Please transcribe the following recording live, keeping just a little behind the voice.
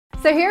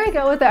So here we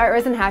go with the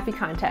ArtResin Happy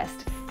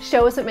Contest.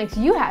 Show us what makes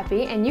you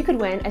happy and you could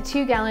win a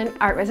 2-gallon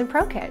ArtResin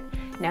Pro Kit.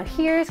 Now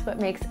here's what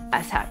makes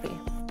us happy.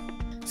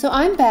 So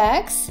I'm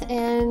Bex,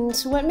 and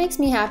what makes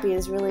me happy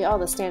is really all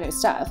the standard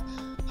stuff.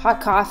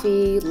 Hot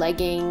coffee,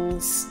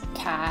 leggings,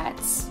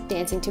 cats,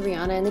 dancing to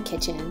Rihanna in the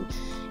kitchen,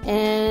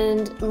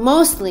 and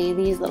mostly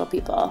these little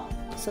people.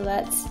 So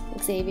that's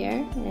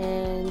Xavier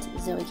and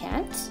Zoe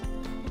Cat,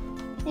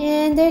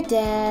 and their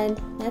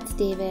dad, that's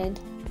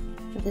David,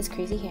 with his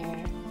crazy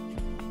hair.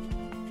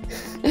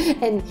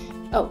 And,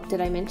 oh, did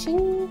I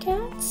mention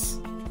cats?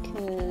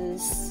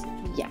 Because,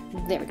 yeah,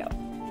 there we go.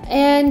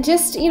 And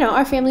just, you know,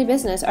 our family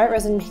business,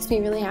 ArtResin, makes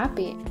me really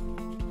happy.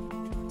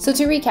 So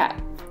to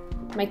recap,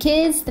 my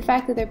kids, the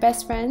fact that they're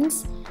best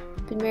friends,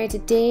 been married to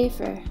Dave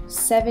for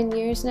 7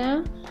 years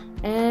now,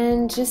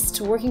 and just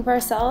working for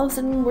ourselves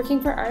and working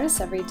for artists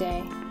every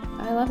day.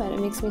 I love it. It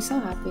makes me so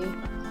happy.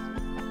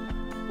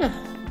 Yeah,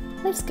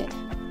 life's good.